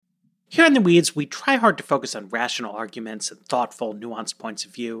Here in The Weeds, we try hard to focus on rational arguments and thoughtful, nuanced points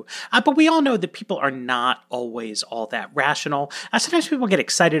of view, but we all know that people are not always all that rational. Sometimes people get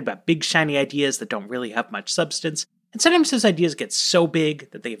excited about big, shiny ideas that don't really have much substance, and sometimes those ideas get so big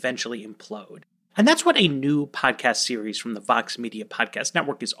that they eventually implode. And that's what a new podcast series from the Vox Media Podcast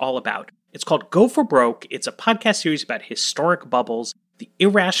Network is all about. It's called Go for Broke. It's a podcast series about historic bubbles, the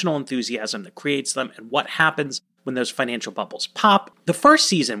irrational enthusiasm that creates them, and what happens when those financial bubbles pop. The first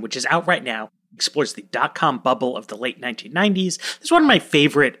season, which is out right now, explores the dot-com bubble of the late 1990s. This is one of my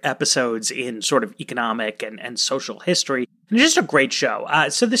favorite episodes in sort of economic and social history, and it's just a great show.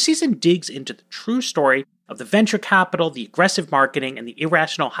 So the season digs into the true story of the venture capital, the aggressive marketing, and the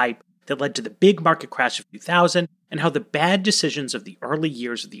irrational hype that led to the big market crash of 2000, and how the bad decisions of the early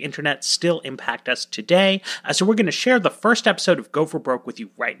years of the internet still impact us today. So we're going to share the first episode of Go for Broke with you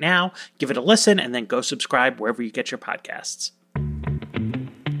right now. Give it a listen, and then go subscribe wherever you get your podcasts.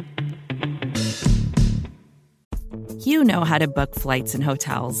 You know how to book flights and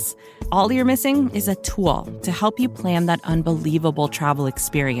hotels. All you're missing is a tool to help you plan that unbelievable travel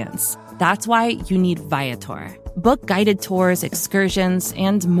experience. That's why you need Viator. Book guided tours, excursions,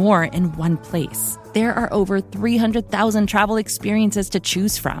 and more in one place. There are over 300,000 travel experiences to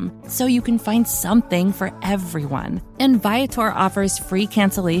choose from, so you can find something for everyone. And Viator offers free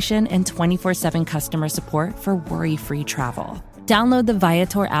cancellation and 24/7 customer support for worry-free travel. Download the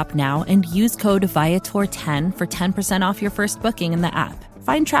Viator app now and use code Viator10 for 10% off your first booking in the app.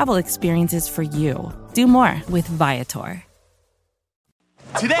 Find travel experiences for you. Do more with Viator.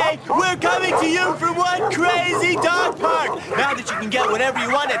 Today, we're coming to you from one crazy dog park. Now that you can get whatever you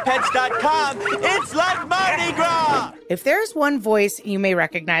want at Pets.com, it's like Mardi Gras. If there's one voice you may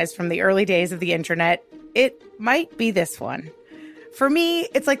recognize from the early days of the internet, it might be this one. For me,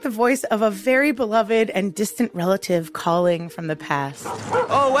 it's like the voice of a very beloved and distant relative calling from the past.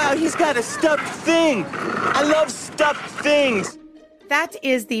 Oh, wow, he's got a stuffed thing. I love stuffed things. That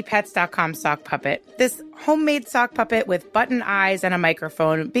is the Pets.com sock puppet. This homemade sock puppet with button eyes and a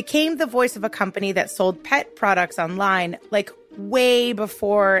microphone became the voice of a company that sold pet products online, like way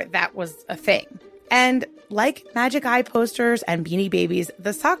before that was a thing. And like Magic Eye posters and Beanie Babies,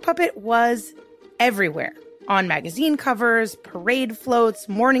 the sock puppet was everywhere. On magazine covers, parade floats,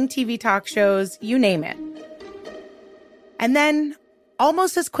 morning TV talk shows, you name it. And then,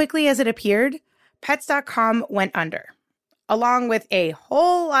 almost as quickly as it appeared, Pets.com went under, along with a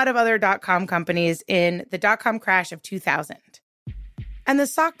whole lot of other .com companies in the .com crash of 2000. And the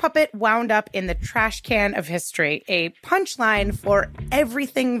sock puppet wound up in the trash can of history, a punchline for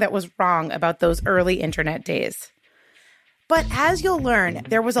everything that was wrong about those early internet days. But as you'll learn,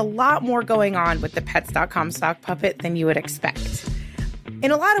 there was a lot more going on with the Pets.com sock puppet than you would expect.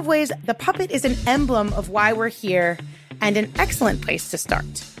 In a lot of ways, the puppet is an emblem of why we're here and an excellent place to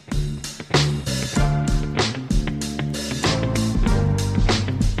start.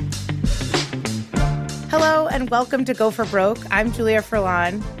 Hello and welcome to Go for Broke. I'm Julia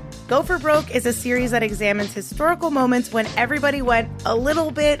Furlan. Go for Broke is a series that examines historical moments when everybody went a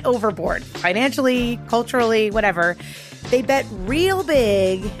little bit overboard, financially, culturally, whatever. They bet real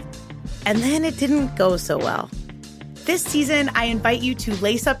big, and then it didn't go so well. This season, I invite you to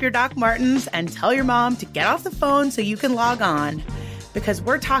lace up your Doc Martens and tell your mom to get off the phone so you can log on, because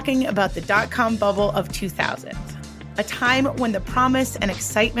we're talking about the .com bubble of 2000, a time when the promise and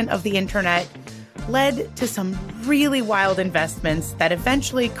excitement of the internet led to some really wild investments that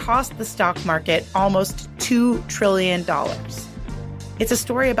eventually cost the stock market almost $2 trillion. It's a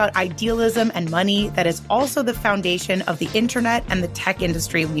story about idealism and money that is also the foundation of the internet and the tech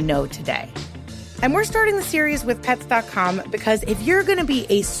industry we know today. And we're starting the series with Pets.com because if you're going to be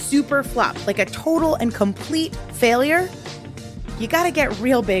a super flop, like a total and complete failure, you got to get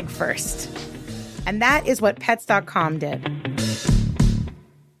real big first. And that is what Pets.com did.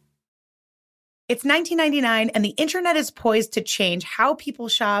 It's 1999, and the internet is poised to change how people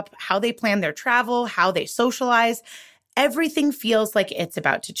shop, how they plan their travel, how they socialize. Everything feels like it's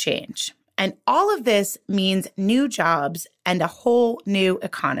about to change. And all of this means new jobs and a whole new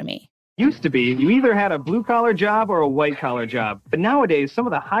economy. Used to be, you either had a blue-collar job or a white-collar job. But nowadays, some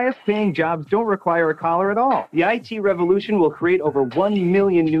of the highest-paying jobs don't require a collar at all. The IT revolution will create over 1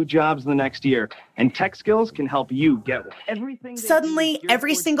 million new jobs in the next year. And tech skills can help you get everything. Suddenly,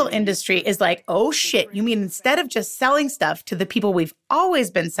 every single industry is like, oh shit, you mean instead of just selling stuff to the people we've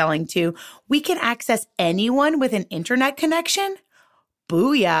always been selling to, we can access anyone with an internet connection?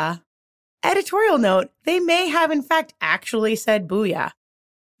 Booyah. Editorial note, they may have in fact actually said booyah.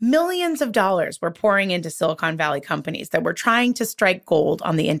 Millions of dollars were pouring into Silicon Valley companies that were trying to strike gold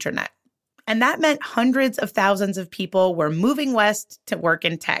on the internet. And that meant hundreds of thousands of people were moving west to work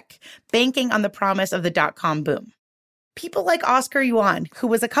in tech, banking on the promise of the dot-com boom. People like Oscar Yuan, who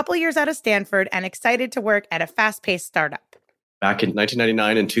was a couple years out of Stanford and excited to work at a fast-paced startup. Back in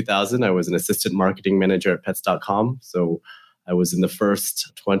 1999 and 2000, I was an assistant marketing manager at Pets.com. So I was in the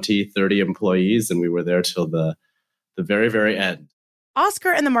first 20, 30 employees, and we were there till the very, very end.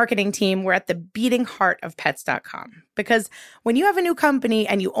 Oscar and the marketing team were at the beating heart of Pets.com, because when you have a new company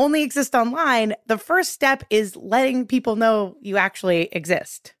and you only exist online, the first step is letting people know you actually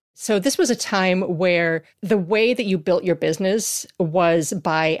exist. So this was a time where the way that you built your business was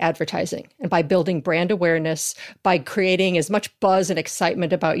by advertising and by building brand awareness, by creating as much buzz and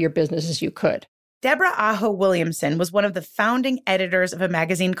excitement about your business as you could. Deborah Aho Williamson was one of the founding editors of a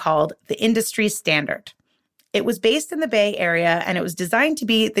magazine called The Industry Standard. It was based in the Bay Area, and it was designed to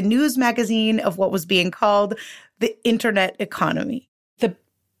be the news magazine of what was being called the internet economy. The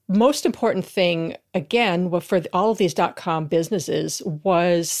most important thing, again, for all of these .com businesses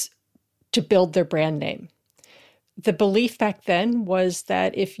was to build their brand name. The belief back then was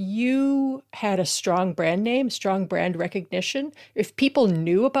that if you had a strong brand name, strong brand recognition, if people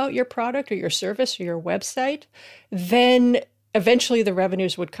knew about your product or your service or your website, then eventually the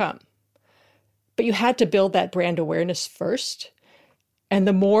revenues would come. But you had to build that brand awareness first. And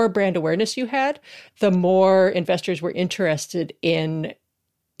the more brand awareness you had, the more investors were interested in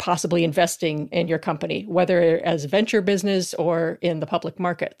possibly investing in your company, whether as a venture business or in the public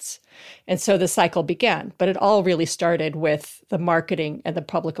markets. And so the cycle began. But it all really started with the marketing and the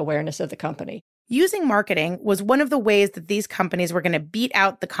public awareness of the company. Using marketing was one of the ways that these companies were going to beat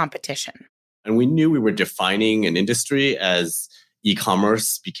out the competition. And we knew we were defining an industry as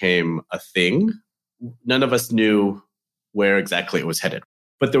e-commerce became a thing. None of us knew where exactly it was headed.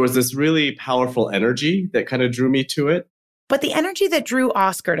 But there was this really powerful energy that kind of drew me to it. But the energy that drew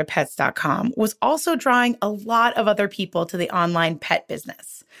Oscar to Pets.com was also drawing a lot of other people to the online pet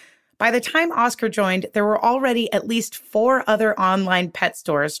business. By the time Oscar joined, there were already at least 4 other online pet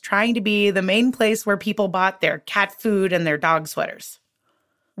stores trying to be the main place where people bought their cat food and their dog sweaters.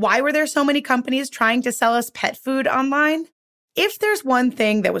 Why were there so many companies trying to sell us pet food online? If there's one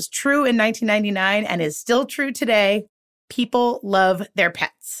thing that was true in 1999 and is still true today, people love their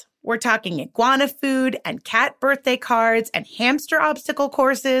pets. We're talking iguana food and cat birthday cards and hamster obstacle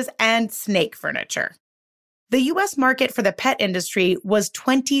courses and snake furniture. The U.S. market for the pet industry was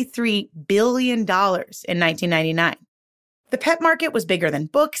 $23 billion in 1999. The pet market was bigger than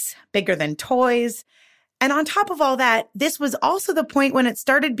books, bigger than toys. And on top of all that, this was also the point when it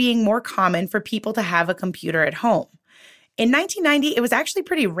started being more common for people to have a computer at home. In 1990, it was actually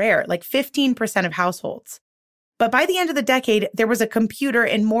pretty rare, like 15% of households. But by the end of the decade, there was a computer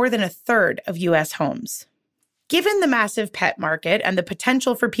in more than a third of U.S. homes. Given the massive pet market and the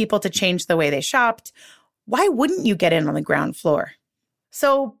potential for people to change the way they shopped, why wouldn't you get in on the ground floor?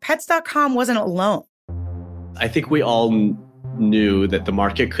 So Pets.com wasn't alone. I think we all knew that the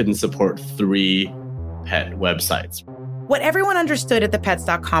market couldn't support 3 pet websites. What everyone understood at the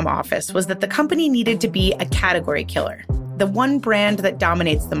Pets.com office was that the company needed to be a category killer, the one brand that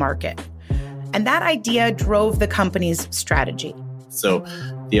dominates the market. And that idea drove the company's strategy. So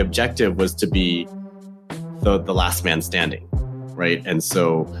the objective was to be the last man standing, right? And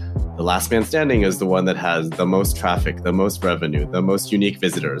so the last man standing is the one that has the most traffic, the most revenue, the most unique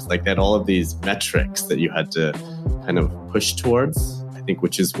visitors. Like they had all of these metrics that you had to kind of push towards, I think,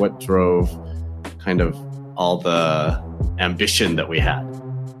 which is what drove kind of all the ambition that we had.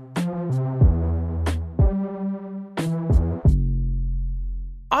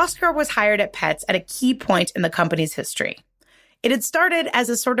 Oscar was hired at Pets at a key point in the company's history. It had started as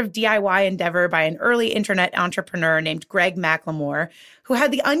a sort of DIY endeavor by an early internet entrepreneur named Greg McLemore, who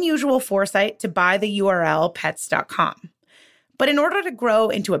had the unusual foresight to buy the URL Pets.com. But in order to grow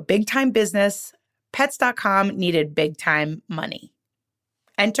into a big-time business, Pets.com needed big-time money.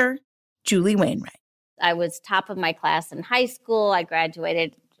 Enter Julie Wainwright. I was top of my class in high school. I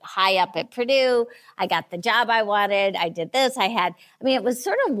graduated high up at Purdue. I got the job I wanted. I did this. It was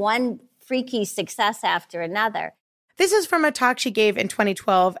sort of one freaky success after another. This is from a talk she gave in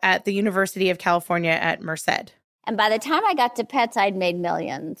 2012 at the University of California at Merced. And by the time I got to Pets, I'd made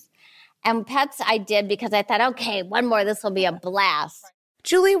millions. And Pets I did because I thought, okay, one more, this will be a blast.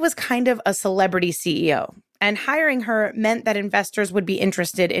 Julie was kind of a celebrity CEO, and hiring her meant that investors would be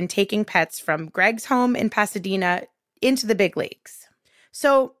interested in taking Pets from Greg's home in Pasadena into the big leagues.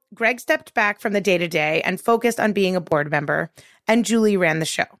 So Greg stepped back from the day-to-day and focused on being a board member, and Julie ran the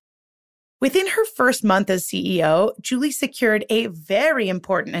show. Within her first month as CEO, Julie secured a very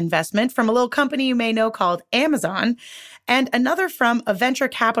important investment from a little company you may know called Amazon, and another from a venture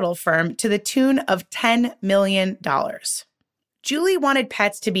capital firm to the tune of $10 million. Julie wanted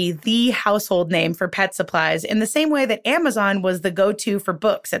Pets to be the household name for pet supplies in the same way that Amazon was the go-to for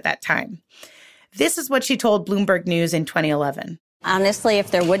books at that time. This is what she told Bloomberg News in 2011. Honestly,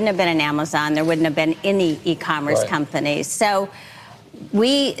 if there wouldn't have been an Amazon, there wouldn't have been any e-commerce companies. So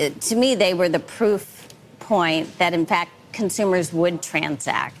to me, they were the proof point that, in fact, consumers would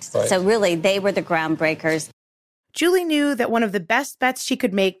transact. Right. So really, they were the groundbreakers. Julie knew that one of the best bets she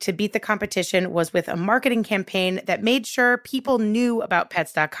could make to beat the competition was with a marketing campaign that made sure people knew about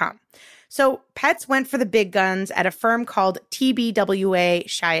Pets.com. So Pets went for the big guns at a firm called TBWA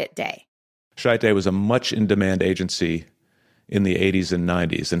Chiat Day. Chiat Day was a much in-demand agency in the 80s and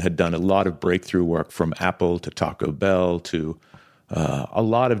 90s and had done a lot of breakthrough work from Apple to Taco Bell to a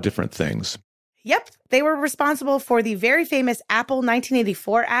lot of different things. Yep, they were responsible for the very famous Apple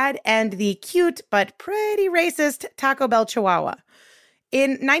 1984 ad and the cute but pretty racist Taco Bell Chihuahua.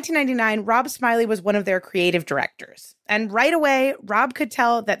 In 1999, Rob Smiley was one of their creative directors. And right away, Rob could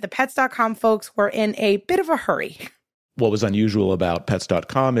tell that the Pets.com folks were in a bit of a hurry. What was unusual about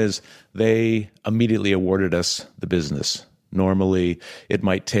Pets.com is they immediately awarded us the business. Normally, it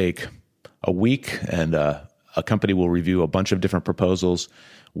might take a week and a company will review a bunch of different proposals.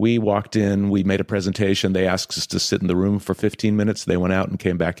 We walked in, we made a presentation. They asked us to sit in the room for 15 minutes. They went out and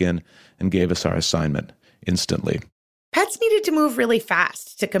came back in and gave us our assignment instantly. Pets needed to move really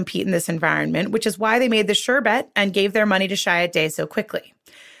fast to compete in this environment, which is why they made the sure bet and gave their money to Chiat Day so quickly.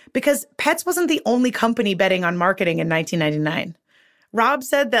 Because Pets wasn't the only company betting on marketing in 1999. Rob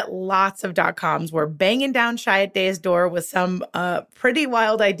said that lots of .coms were banging down Chiat Day's door with some pretty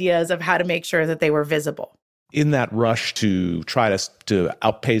wild ideas of how to make sure that they were visible. In that rush to try to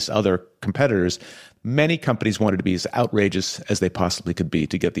outpace other competitors, many companies wanted to be as outrageous as they possibly could be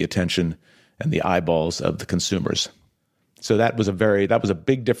to get the attention and the eyeballs of the consumers. So that was a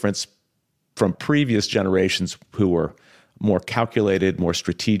big difference from previous generations who were more calculated, more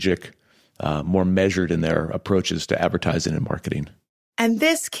strategic, more measured in their approaches to advertising and marketing. And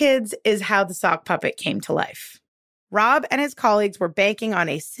this, kids, is how the sock puppet came to life. Rob and his colleagues were banking on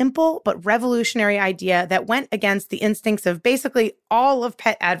a simple but revolutionary idea that went against the instincts of basically all of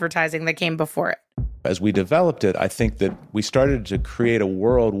pet advertising that came before it. As we developed it, I think that we started to create a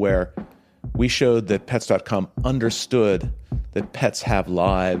world where we showed that Pets.com understood that pets have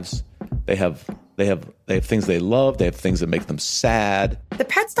lives. They have things they love. They have things that make them sad. The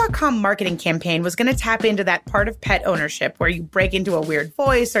Pets.com marketing campaign was going to tap into that part of pet ownership where you break into a weird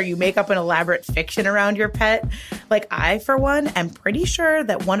voice or you make up an elaborate fiction around your pet. Like I, for one, am pretty sure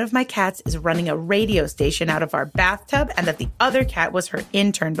that one of my cats is running a radio station out of our bathtub and that the other cat was her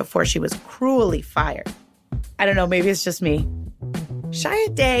intern before she was cruelly fired. I don't know, maybe it's just me.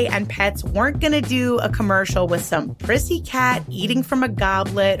 Chiat Day and Pets weren't going to do a commercial with some prissy cat eating from a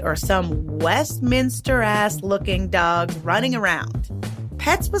goblet or some Westminster-ass looking dog running around.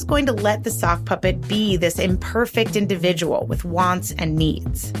 Pets was going to let the sock puppet be this imperfect individual with wants and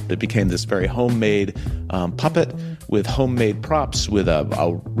needs. It became this very homemade puppet with homemade props, with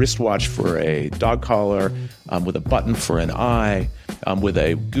a wristwatch for a dog collar, with a button for an eye, with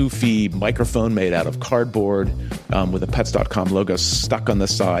a goofy microphone made out of cardboard, with a Pets.com logo stuck on the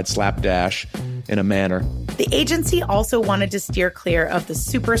side, slapdash in a manner. The agency also wanted to steer clear of the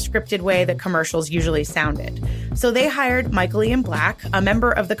super scripted way that commercials usually sounded. So they hired Michael Ian Black, a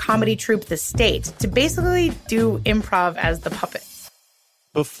member of the comedy troupe The State, to basically do improv as the puppet.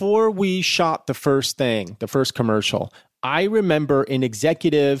 Before we shot the first commercial, I remember an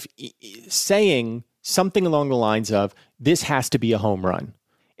executive saying something along the lines of, this has to be a home run.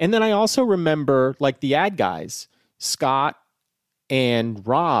 And then I also remember, like, the ad guys, Scott and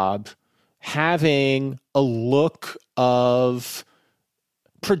Rob, having a look of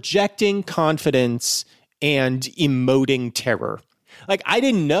projecting confidence and emoting terror. Like, I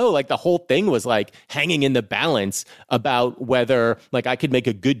didn't know, like, the whole thing was, like, hanging in the balance about whether, like, I could make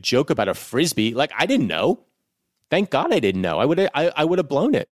a good joke about a Frisbee. Like, I didn't know. Thank God I didn't know. I would have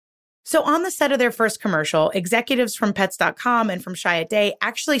blown it. So on the set of their first commercial, executives from Pets.com and from Chiat Day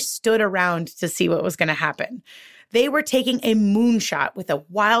actually stood around to see what was going to happen. They were taking a moonshot with a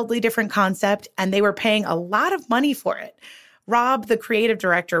wildly different concept, and they were paying a lot of money for it. Rob, the creative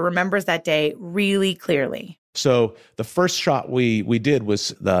director, remembers that day really clearly. So the first shot we did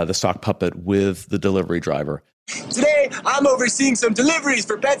was the sock puppet with the delivery driver. Today, I'm overseeing some deliveries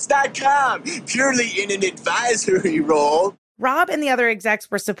for Pets.com, purely in an advisory role. Rob and the other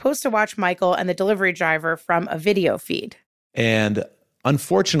execs were supposed to watch Michael and the delivery driver from a video feed. And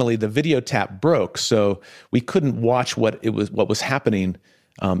Unfortunately, the video tap broke, so we couldn't watch what was happening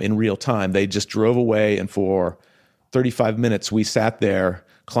in real time. They just drove away, and for 35 minutes, we sat there,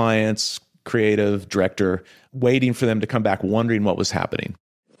 clients, creative, director, waiting for them to come back, wondering what was happening.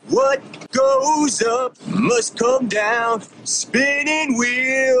 What goes up must come down, spinning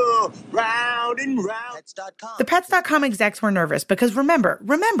wheel, round and round. The Pets.com execs were nervous because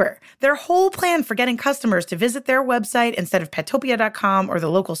remember, their whole plan for getting customers to visit their website instead of Petopia.com or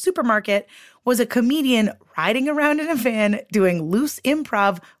the local supermarket was a comedian riding around in a van doing loose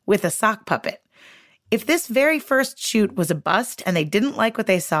improv with a sock puppet. If this very first shoot was a bust and they didn't like what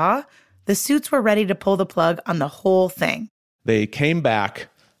they saw, the suits were ready to pull the plug on the whole thing. They came back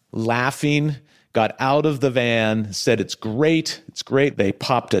laughing, got out of the van, said, it's great. They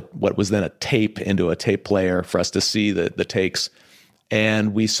popped what was then a tape into a tape player for us to see the takes.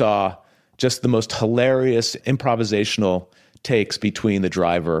 And we saw just the most hilarious improvisational takes between the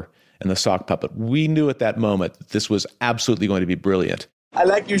driver and the sock puppet. We knew at that moment that this was absolutely going to be brilliant. I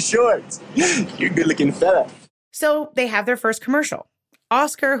like your shorts. You're a good-looking fella. So they have their first commercial.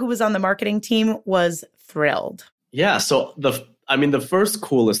 Oscar, who was on the marketing team, was thrilled. Yeah, so the first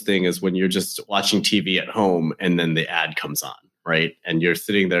coolest thing is when you're just watching TV at home and then the ad comes on, right? And you're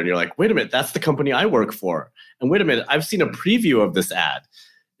sitting there and you're like, wait a minute, that's the company I work for. And wait a minute, I've seen a preview of this ad.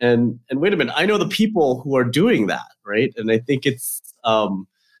 And wait a minute, I know the people who are doing that, right? And I think it's not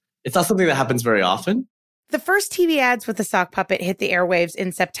something that happens very often. The first TV ads with the sock puppet hit the airwaves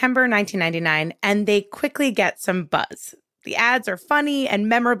in September 1999, and they quickly get some buzz. The ads are funny and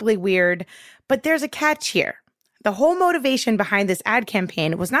memorably weird, but there's a catch here. The whole motivation behind this ad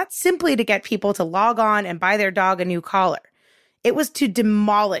campaign was not simply to get people to log on and buy their dog a new collar. It was to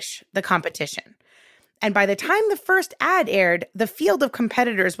demolish the competition. And by the time the first ad aired, the field of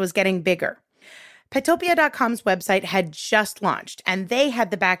competitors was getting bigger. Petopia.com's website had just launched, and they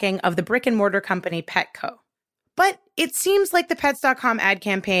had the backing of the brick-and-mortar company Petco. But it seems like the Pets.com ad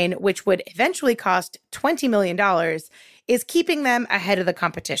campaign, which would eventually cost $20 million, is keeping them ahead of the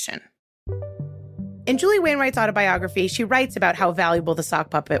competition. In Julie Wainwright's autobiography, she writes about how valuable the sock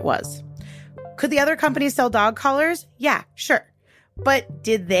puppet was. Could the other companies sell dog collars? Yeah, sure. But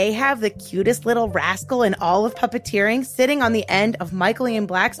did they have the cutest little rascal in all of puppeteering sitting on the end of Michael Ian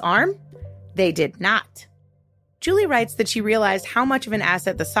Black's arm? They did not. Julie writes that she realized how much of an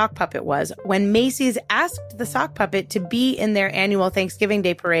asset the sock puppet was when Macy's asked the sock puppet to be in their annual Thanksgiving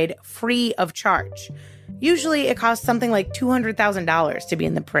Day parade free of charge. Usually it costs something like $200,000 to be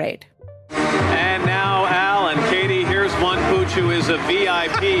in the parade. And now, Al and Katie, here's one pooch who is a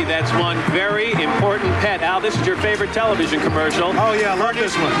VIP. That's one very important pet. Al, this is your favorite television commercial. Oh, yeah, I love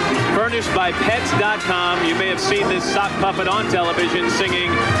this one. Furnished by Pets.com. You may have seen this sock puppet on television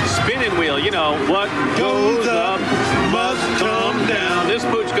singing Spinning Wheel. You know, what goes up must come down. This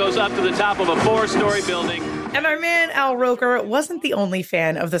pooch goes up to the top of a 4-story building. And our man, Al Roker, wasn't the only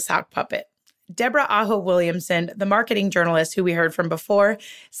fan of the sock puppet. Deborah Aho Williamson, the marketing journalist who we heard from before,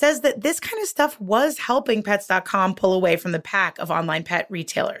 says that this kind of stuff was helping Pets.com pull away from the pack of online pet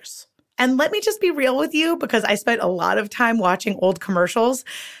retailers. And let me just be real with you, because I spent a lot of time watching old commercials.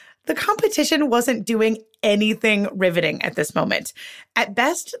 The competition wasn't doing anything riveting at this moment. At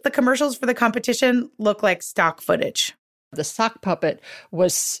best, the commercials for the competition look like stock footage. The sock puppet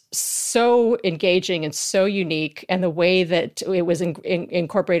was so engaging and so unique, and the way that it was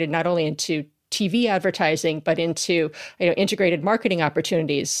incorporated not only into TV advertising, but into integrated marketing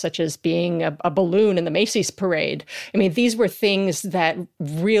opportunities, such as being a balloon in the Macy's parade. I mean, these were things that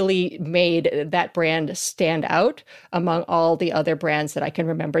really made that brand stand out among all the other brands that I can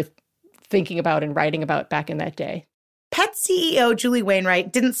remember thinking about and writing about back in that day. Pet CEO Julie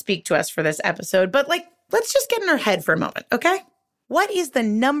Wainwright didn't speak to us for this episode, but let's just get in her head for a moment, okay? What is the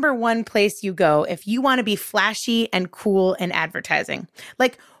number one place you go if you want to be flashy and cool in advertising?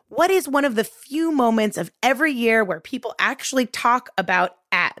 What is one of the few moments of every year where people actually talk about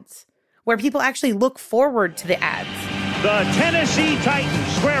ads, where people actually look forward to the ads? The Tennessee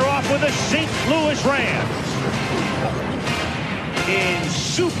Titans square off with the St. Louis Rams in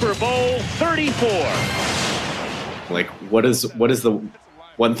Super Bowl 34. What is the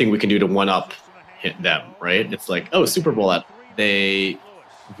one thing we can do to one-up them, right? It's like, oh, Super Bowl ad. They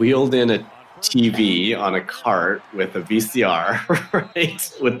wheeled in a TV on a cart with a VCR,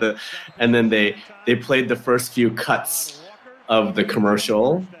 right? And then they played the first few cuts of the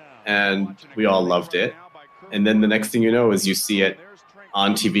commercial, and we all loved it. And then the next thing you know is you see it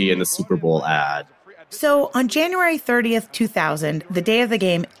on TV in the Super Bowl ad. So on January 30th, 2000, the day of the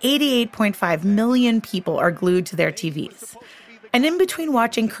game, 88.5 million people are glued to their TVs. And in between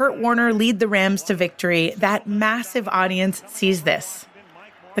watching Kurt Warner lead the Rams to victory, that massive audience sees this.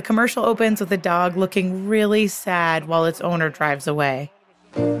 The commercial opens with a dog looking really sad while its owner drives away.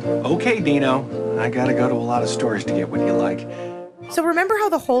 Okay, Dino, I gotta go to a lot of stores to get what you like. So remember how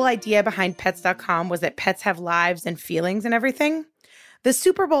the whole idea behind Pets.com was that pets have lives and feelings and everything? The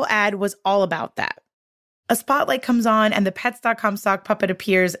Super Bowl ad was all about that. A spotlight comes on and the Pets.com sock puppet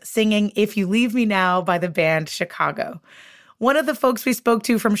appears singing If You Leave Me Now by the band Chicago. One of the folks we spoke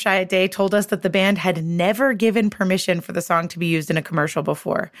to from Chiat Day told us that the band had never given permission for the song to be used in a commercial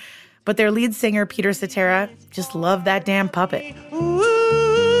before. But their lead singer, Peter Cetera, just loved that damn puppet.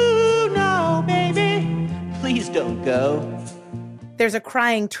 Ooh, no, baby, please don't go. There's a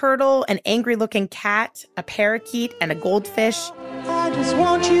crying turtle, an angry-looking cat, a parakeet, and a goldfish. I just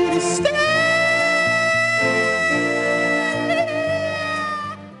want you to stay.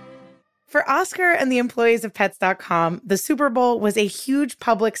 For Oscar and the employees of Pets.com, the Super Bowl was a huge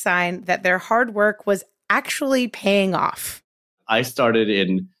public sign that their hard work was actually paying off. I started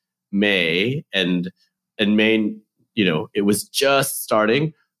in May, and in May, it was just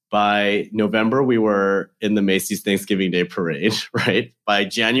starting. By November, we were in the Macy's Thanksgiving Day Parade, right? By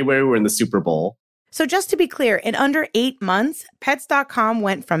January, we were in the Super Bowl. So just to be clear, in under 8 months, Pets.com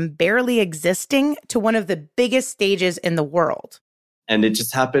went from barely existing to one of the biggest stages in the world. And it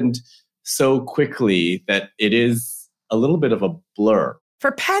just happened so quickly that it is a little bit of a blur.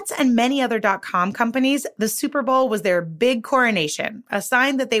 For Pets and many other .com companies, the Super Bowl was their big coronation, a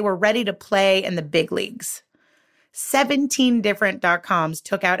sign that they were ready to play in the big leagues. 17 different .coms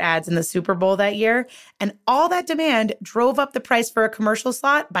took out ads in the Super Bowl that year, and all that demand drove up the price for a commercial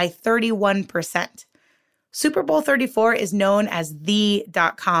slot by 31%. Super Bowl 34 is known as the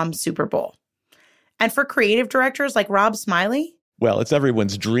 .com Super Bowl. And for creative directors like Rob Smiley, well, it's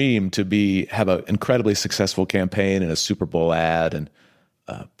everyone's dream to have an incredibly successful campaign and a Super Bowl ad and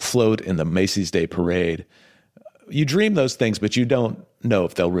float in the Macy's Day Parade. You dream those things, but you don't know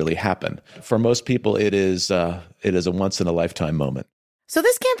if they'll really happen. For most people, it is a once-in-a-lifetime moment. So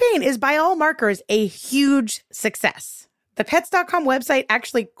this campaign is, by all markers, a huge success. The Pets.com website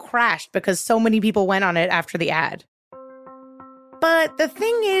actually crashed because so many people went on it after the ad. But the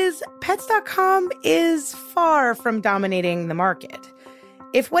thing is, Pets.com is far from dominating the market.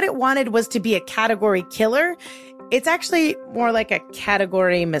 If what it wanted was to be a category killer, it's actually more like a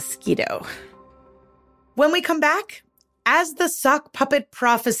category mosquito. When we come back, as the sock puppet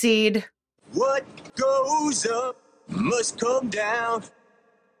prophesied, what goes up must come down.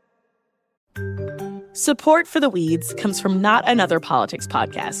 Support for The Weeds comes from Not Another Politics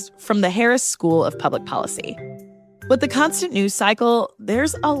podcast from the Harris School of Public Policy. With the constant news cycle,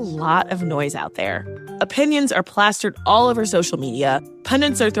 there's a lot of noise out there. Opinions are plastered all over social media,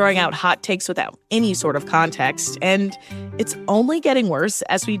 pundits are throwing out hot takes without any sort of context, and it's only getting worse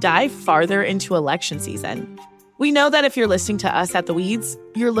as we dive farther into election season. We know that if you're listening to us at The Weeds,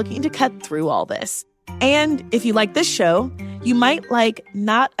 you're looking to cut through all this. And if you like this show, you might like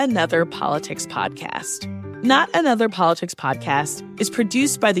Not Another Politics podcast. Not Another Politics podcast is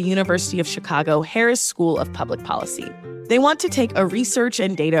produced by the University of Chicago Harris School of Public Policy. They want to take a research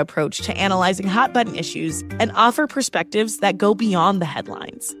and data approach to analyzing hot-button issues and offer perspectives that go beyond the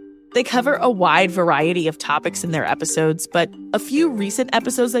headlines. They cover a wide variety of topics in their episodes, but a few recent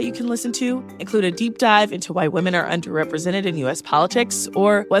episodes that you can listen to include a deep dive into why women are underrepresented in U.S. politics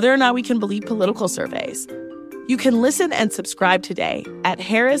or whether or not we can believe political surveys. You can listen and subscribe today at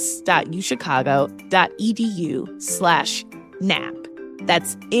harris.uchicago.edu/NAP.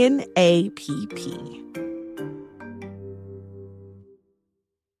 That's NAPP.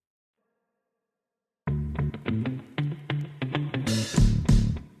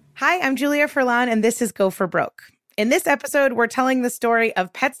 Hi, I'm Julia Furlan, and this is Go for Broke. In this episode, we're telling the story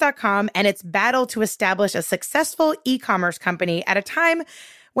of Pets.com and its battle to establish a successful e-commerce company at a time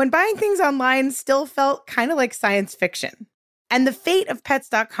when buying things online still felt kind of like science fiction. And the fate of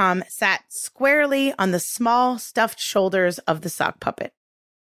Pets.com sat squarely on the small, stuffed shoulders of the sock puppet.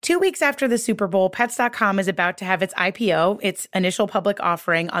 2 weeks after the Super Bowl, Pets.com is about to have its IPO, its initial public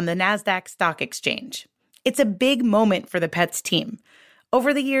offering, on the NASDAQ Stock Exchange. It's a big moment for the Pets team.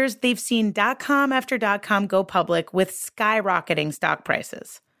 Over the years, they've seen .com after .com go public with skyrocketing stock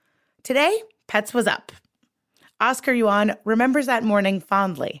prices. Today, Pets was up. Oscar Yuan remembers that morning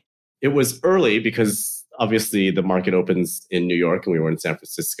fondly. It was early because obviously the market opens in New York and we were in San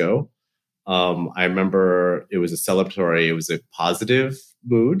Francisco. I remember it was a celebratory, it was a positive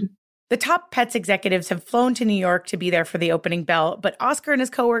mood. The top Pets executives have flown to New York to be there for the opening bell, but Oscar and his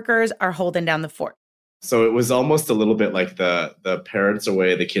coworkers are holding down the fort. So it was almost a little bit like the parents are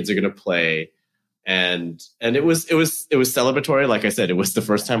away, the kids are going to play, and it was celebratory. Like I said, it was the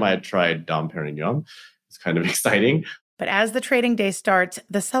first time I had tried Dom Perignon. It's kind of exciting. But as the trading day starts,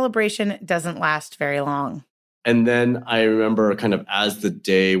 the celebration doesn't last very long. And then I remember kind of as the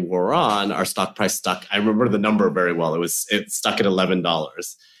day wore on, our stock price stuck. I remember the number very well. It stuck at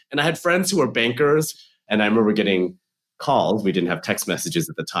 $11. And I had friends who were bankers, and I remember getting calls. We didn't have text messages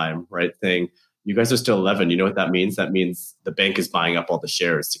at the time, right? Saying, you guys are still 11. You know what that means? That means the bank is buying up all the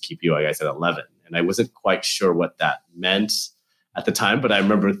shares to keep you guys at 11. And I wasn't quite sure what that meant at the time, but I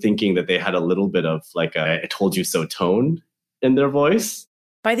remember thinking that they had a little bit of like a I told you so tone in their voice.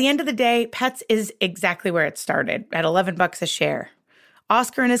 By the end of the day, Pets is exactly where it started, at $11 a share.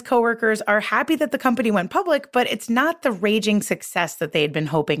 Oscar and his coworkers are happy that the company went public, but it's not the raging success that they had been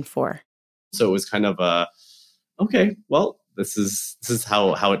hoping for. So it was kind of okay, well, this is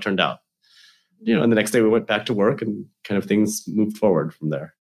how it turned out. And the next day we went back to work and kind of things moved forward from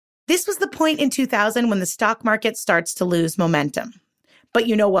there. This was the point in 2000 when the stock market starts to lose momentum. But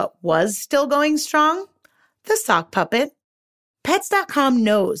you know what was still going strong? The sock puppet. Pets.com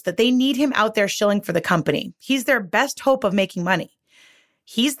knows that they need him out there shilling for the company. He's their best hope of making money.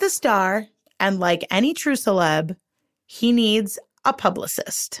 He's the star, and like any true celeb, he needs a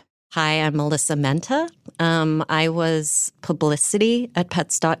publicist. Hi, I'm Melissa Menta. I was publicity at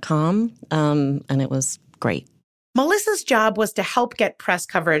Pets.com, and it was great. Melissa's job was to help get press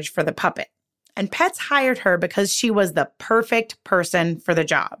coverage for the puppet, and Pets hired her because she was the perfect person for the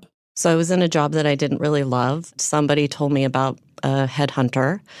job. So I was in a job that I didn't really love. Somebody told me about a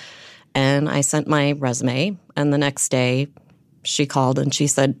headhunter, and I sent my resume, and the next day she called and she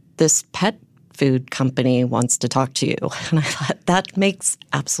said, this pet food company wants to talk to you. And I thought, that makes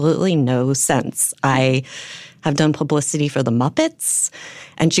absolutely no sense. I have done publicity for the Muppets.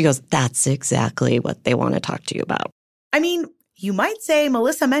 And she goes, that's exactly what they want to talk to you about. I mean, you might say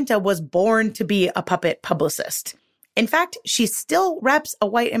Melissa Menta was born to be a puppet publicist. In fact, she still reps a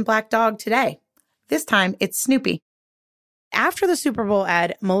white and black dog today. This time, it's Snoopy. After the Super Bowl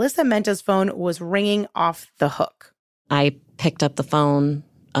ad, Melissa Menta's phone was ringing off the hook. I picked up the phone.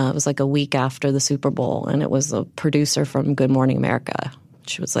 It was like a week after the Super Bowl, and it was a producer from Good Morning America.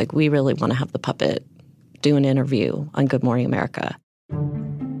 She was like, we really want to have the puppet do an interview on Good Morning America.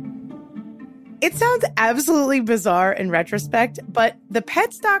 It sounds absolutely bizarre in retrospect, but the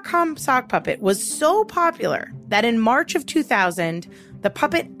Pets.com sock puppet was so popular that in March of 2000, the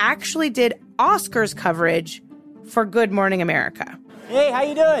puppet actually did Oscars coverage for Good Morning America. Hey, how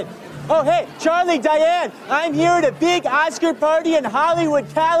you doing? Oh, hey, Charlie, Diane, I'm here at a big Oscar party in Hollywood,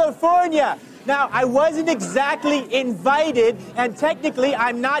 California. Now, I wasn't exactly invited, and technically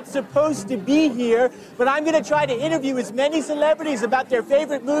I'm not supposed to be here, but I'm going to try to interview as many celebrities about their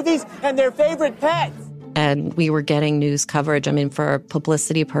favorite movies and their favorite pets. And we were getting news coverage. I mean, for a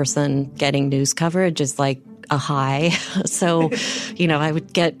publicity person, getting news coverage is like a high. So, I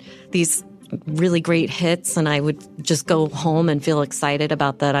would get these really great hits, and I would just go home and feel excited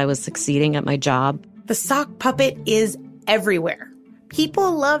about that I was succeeding at my job. The sock puppet is everywhere.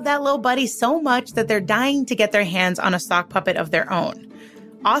 People love that little buddy so much that they're dying to get their hands on a sock puppet of their own.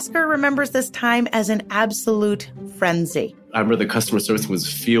 Oscar remembers this time as an absolute frenzy. I remember the customer service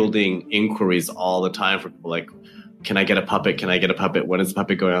was fielding inquiries all the time for people like, can I get a puppet? Can I get a puppet? When is the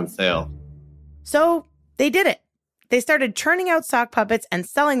puppet going on sale? So they did it. They started churning out sock puppets and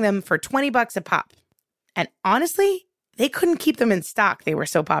selling them for $20 a pop. And honestly, they couldn't keep them in stock. They were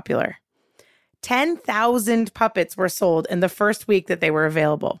so popular. 10,000 puppets were sold in the first week that they were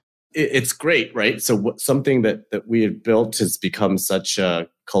available. It's great, right? So something that we had built has become such a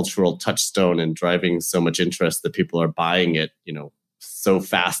cultural touchstone and driving so much interest that people are buying it, so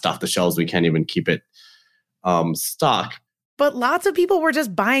fast off the shelves we can't even keep it stock. But lots of people were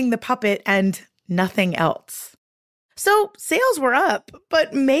just buying the puppet and nothing else. So sales were up,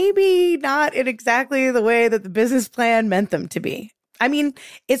 but maybe not in exactly the way that the business plan meant them to be. I mean,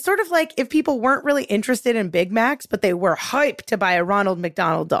 it's sort of like if people weren't really interested in Big Macs, but they were hyped to buy a Ronald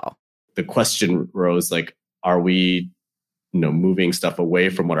McDonald doll. The question rose, like, are we, moving stuff away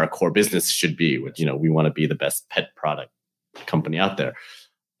from what our core business should be? Which, we want to be the best pet product company out there.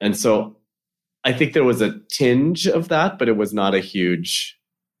 And so I think there was a tinge of that, but it was not a huge,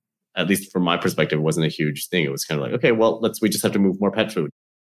 at least from my perspective, it wasn't a huge thing. It was kind of like, okay, well, we just have to move more pet food.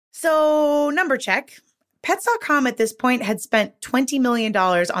 So number check. Pets.com at this point had spent $20 million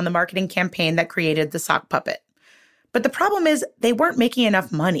on the marketing campaign that created the sock puppet. But the problem is they weren't making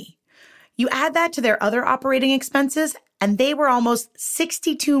enough money. You add that to their other operating expenses, and they were almost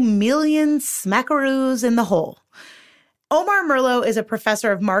 62 million smackaroos in the hole. Omar Merlo is a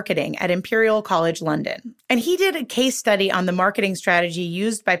professor of marketing at Imperial College London, and he did a case study on the marketing strategy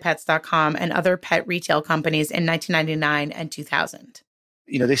used by Pets.com and other pet retail companies in 1999 and 2000.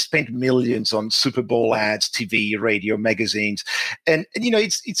 they spent millions on Super Bowl ads, TV, radio, magazines. And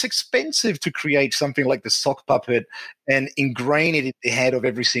it's expensive to create something like the sock puppet and ingrain it in the head of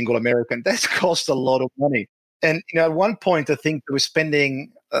every single American. That costs a lot of money. And at one point, I think they were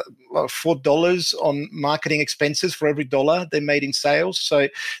spending $4 on marketing expenses for every dollar they made in sales. So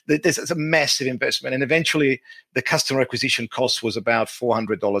there's a massive investment. And eventually, the customer acquisition cost was about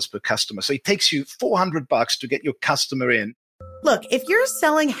 $400 per customer. So it takes you $400 to get your customer in. Look, if you're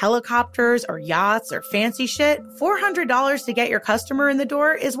selling helicopters or yachts or fancy shit, $400 to get your customer in the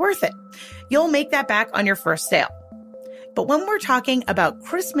door is worth it. You'll make that back on your first sale. But when we're talking about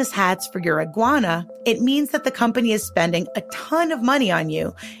Christmas hats for your iguana, it means that the company is spending a ton of money on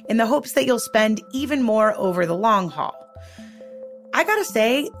you in the hopes that you'll spend even more over the long haul. I gotta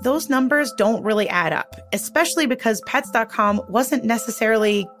say, those numbers don't really add up, especially because Pets.com wasn't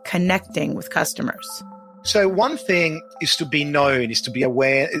necessarily connecting with customers. So one thing is to be known, is to be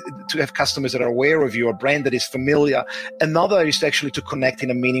aware, to have customers that are aware of you, a brand that is familiar. Another is actually to connect in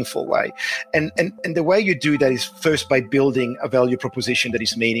a meaningful way. And the way you do that is first by building a value proposition that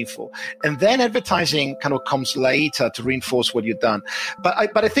is meaningful. And then advertising kind of comes later to reinforce what you've done. But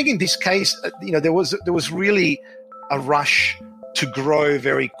I think in this case, there was really a rush to grow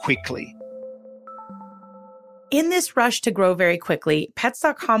very quickly. In this rush to grow very quickly,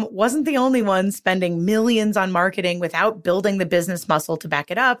 Pets.com wasn't the only one spending millions on marketing without building the business muscle to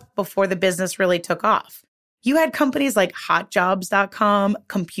back it up before the business really took off. You had companies like HotJobs.com,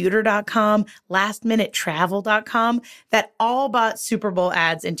 Computer.com, LastMinuteTravel.com that all bought Super Bowl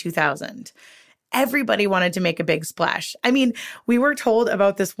ads in 2000. Everybody wanted to make a big splash. I mean, we were told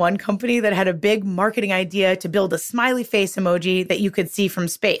about this one company that had a big marketing idea to build a smiley face emoji that you could see from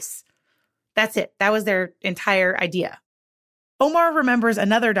space. That's it. That was their entire idea. Omar remembers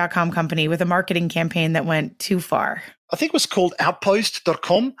another .com company with a marketing campaign that went too far. I think it was called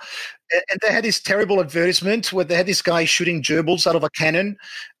Outpost.com. And they had this terrible advertisement where they had this guy shooting gerbils out of a cannon.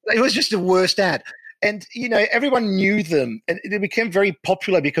 It was just the worst ad. And, everyone knew them, and they became very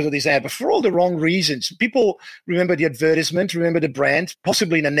popular because of this ad, but for all the wrong reasons. People remember the advertisement, remember the brand,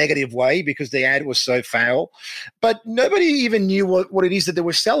 possibly in a negative way because the ad was so foul. But nobody even knew what it is that they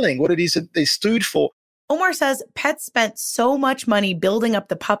were selling, what it is that they stood for. Omar says Pets spent so much money building up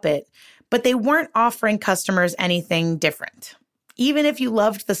the puppet, but they weren't offering customers anything different. Even if you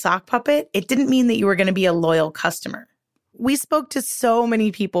loved the sock puppet, it didn't mean that you were going to be a loyal customer. We spoke to so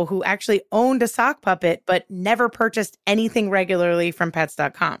many people who actually owned a sock puppet but never purchased anything regularly from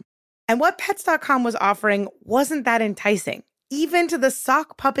Pets.com. And what Pets.com was offering wasn't that enticing, even to the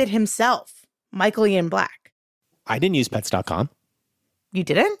sock puppet himself, Michael Ian Black. I didn't use Pets.com. You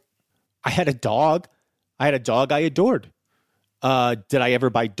didn't? I had a dog. I adored. Did I ever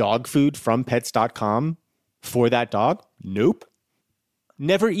buy dog food from Pets.com for that dog? Nope. It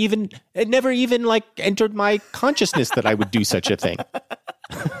never even entered my consciousness that I would do such a thing.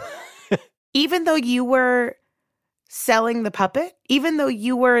 Even though you were selling the puppet, even though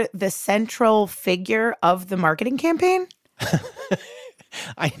you were the central figure of the marketing campaign?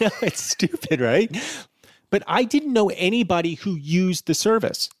 I know, it's stupid, right? But I didn't know anybody who used the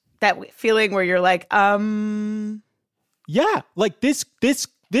service. That feeling where you're like, Yeah, like this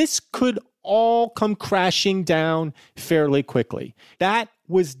could all come crashing down fairly quickly. That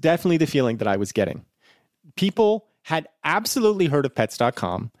was definitely the feeling that I was getting. People had absolutely heard of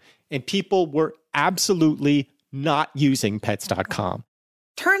Pets.com, and people were absolutely not using Pets.com.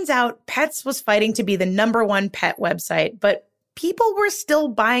 Turns out Pets was fighting to be the #1 pet website, but people were still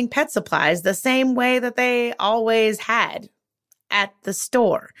buying pet supplies the same way that they always had, at the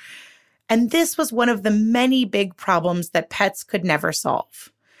store. And this was one of the many big problems that Pets could never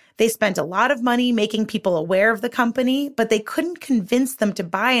solve. They spent a lot of money making people aware of the company, but they couldn't convince them to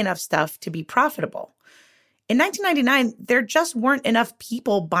buy enough stuff to be profitable. In 1999, there just weren't enough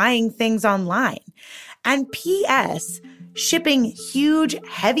people buying things online. And P.S., shipping huge,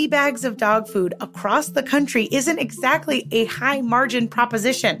 heavy bags of dog food across the country isn't exactly a high-margin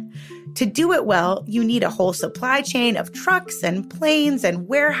proposition. To do it well, you need a whole supply chain of trucks and planes and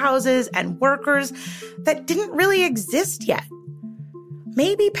warehouses and workers that didn't really exist yet.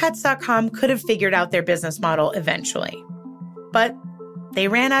 Maybe Pets.com could have figured out their business model eventually. But they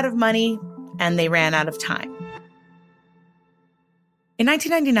ran out of money and they ran out of time. In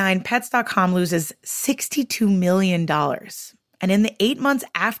 1999, Pets.com loses $62 million. And in the 8 months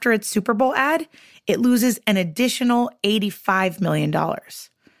after its Super Bowl ad, it loses an additional $85 million.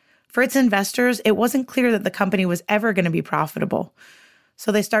 For its investors, it wasn't clear that the company was ever going to be profitable.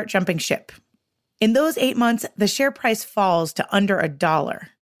 So they start jumping ship. In those 8 months, the share price falls to under $1.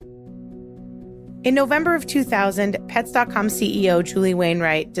 In November of 2000, Pets.com CEO Julie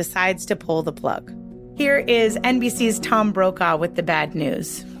Wainwright decides to pull the plug. Here is NBC's Tom Brokaw with the bad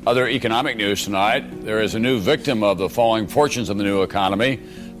news. Other economic news tonight, there is a new victim of the falling fortunes of the new economy.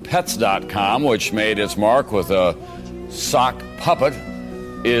 Pets.com, which made its mark with a sock puppet,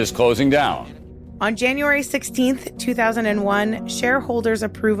 is closing down. On January 16th, 2001, shareholders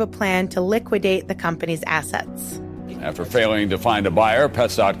approve a plan to liquidate the company's assets. After failing to find a buyer,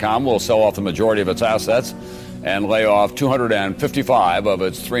 Pets.com will sell off the majority of its assets and lay off 255 of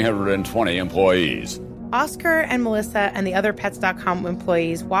its 320 employees. Oscar and Melissa and the other Pets.com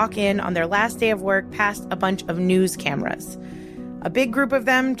employees walk in on their last day of work past a bunch of news cameras. A big group of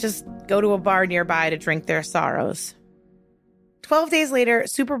them just go to a bar nearby to drink their sorrows. 12 days later,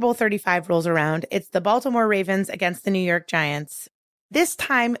 Super Bowl 35 rolls around. It's the Baltimore Ravens against the New York Giants. This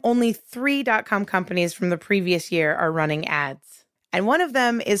time, only 3 .com companies from the previous year are running ads. And one of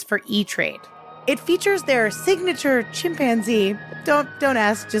them is for E-Trade. It features their signature chimpanzee. Don't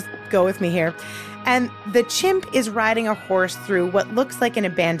ask, just go with me here. And the chimp is riding a horse through what looks like an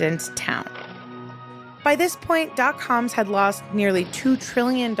abandoned town. By this point, .coms had lost nearly $2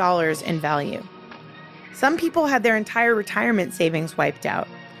 trillion in value. Some people had their entire retirement savings wiped out.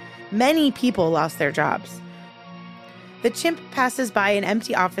 Many people lost their jobs. The chimp passes by an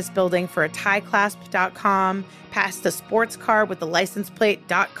empty office building for a tieclasp.com, past a sports car with the license plate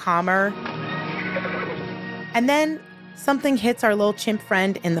 .comer. And then something hits our little chimp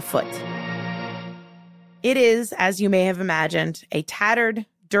friend in the foot. It is, as you may have imagined, a tattered,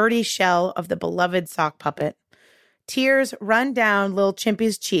 dirty shell of the beloved sock puppet. Tears run down little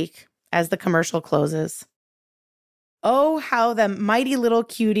Chimpy's cheek as the commercial closes. Oh, how the mighty little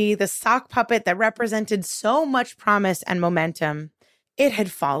cutie, the sock puppet that represented so much promise and momentum, it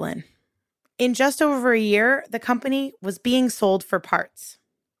had fallen. In just over a year, the company was being sold for parts.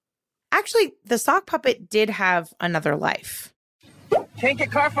 Actually, the sock puppet did have another life. Can't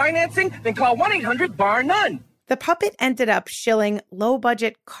get car financing? Then call 1-800-BAR-NONE. The puppet ended up shilling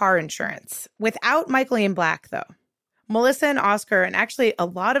low-budget car insurance, without Michael Ian Black, though. Melissa and Oscar, and actually a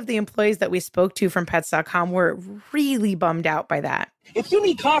lot of the employees that we spoke to from Pets.com were really bummed out by that. If you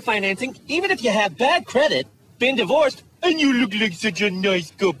need car financing, even if you have bad credit, been divorced, and you look like such a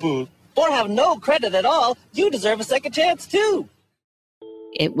nice couple, or have no credit at all, you deserve a second chance, too.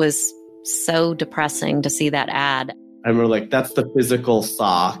 It was so depressing to see that ad. I remember, like, that's the physical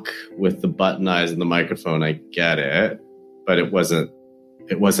sock with the button eyes and the microphone. I get it, but it wasn't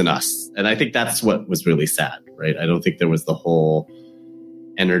us. And I think that's what was really sad, right? I don't think there was the whole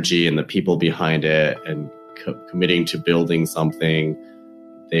energy and the people behind it and committing to building something.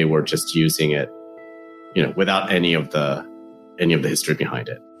 They were just using it, without any of the history behind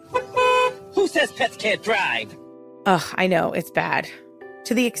it. Who says pets can't drive? Ugh, I know, it's bad.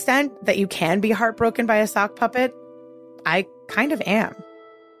 To the extent that you can be heartbroken by a sock puppet, I kind of am.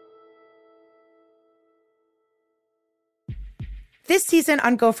 This season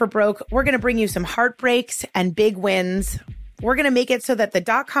on Go for Broke, we're going to bring you some heartbreaks and big wins. We're going to make it so that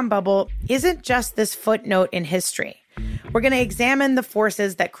the .com bubble isn't just this footnote in history. We're going to examine the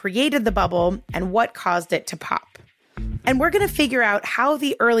forces that created the bubble and what caused it to pop. And we're going to figure out how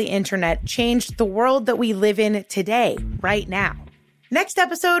the early internet changed the world that we live in today, right now. Next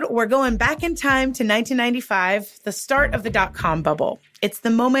episode, we're going back in time to 1995, the start of the .com bubble. It's the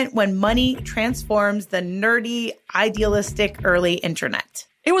moment when money transforms the nerdy, idealistic early internet.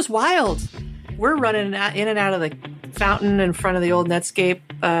 It was wild. We're running in and out of the fountain in front of the old Netscape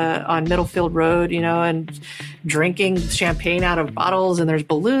on Middlefield Road, and drinking champagne out of bottles, and there's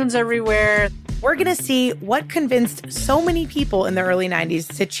balloons everywhere. We're going to see what convinced so many people in the early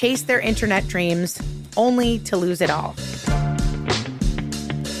 90s to chase their internet dreams, only to lose it all.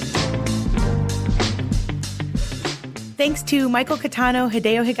 Thanks to Michael Catano,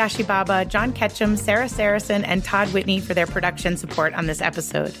 Hideo Higashibaba, John Ketchum, Sarah Saracen, and Todd Whitney for their production support on this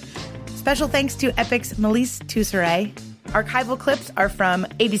episode. Special thanks to Epic's Melise Toussaint. Archival clips are from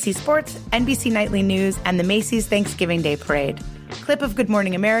ABC Sports, NBC Nightly News, and the Macy's Thanksgiving Day Parade. Clip of Good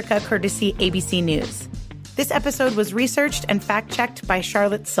Morning America, courtesy ABC News. This episode was researched and fact-checked by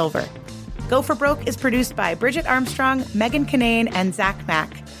Charlotte Silver. Go for Broke is produced by Bridget Armstrong, Megan Kinane, and Zach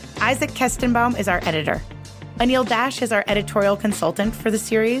Mack. Isaac Kestenbaum is our editor. Anil Dash is our editorial consultant for the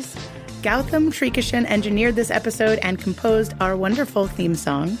series. Gautam Srikishan engineered this episode and composed our wonderful theme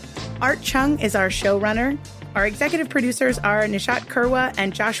song. Art Chung is our showrunner. Our executive producers are Nishat Kurwa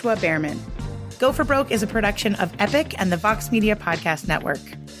and Joshua Behrman. Go for Broke is a production of Epic and the Vox Media Podcast Network.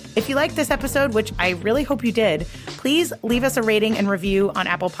 If you liked this episode, which I really hope you did, please leave us a rating and review on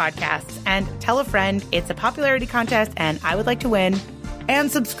Apple Podcasts and tell a friend. It's a popularity contest and I would like to win.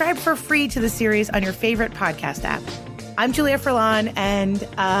 And subscribe for free to the series on your favorite podcast app. I'm Julia Furlan, and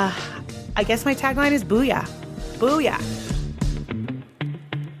I guess my tagline is Booyah. Booyah.